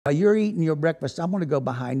While you're eating your breakfast, I'm going to go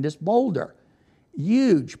behind this boulder.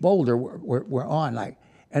 Huge boulder we're on.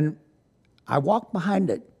 And I walk behind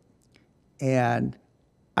it, and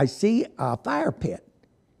I see a fire pit.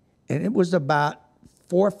 And it was about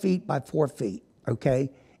 4 feet by 4 feet, okay?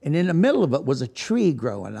 And in the middle of it was a tree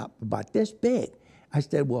growing up about this big. I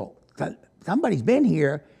said, well, somebody's been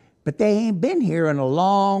here, but they ain't been here in a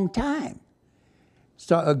long time.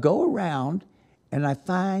 So I go around, and I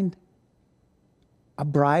find a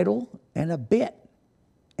bridle and a bit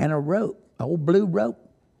and a rope, an old blue rope,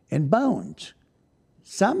 and bones.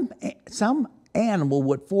 Some animal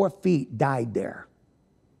with 4 feet died there,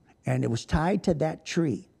 and it was tied to that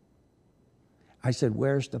tree. I said,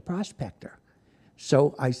 where's the prospector?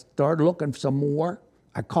 So I started looking some more.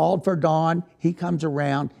 I called for Don. He comes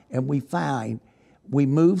around, and we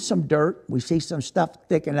move some dirt. We see some stuff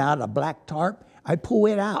sticking out, a black tarp. I pull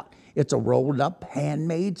it out. It's a rolled up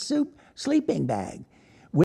handmade sleeping bag.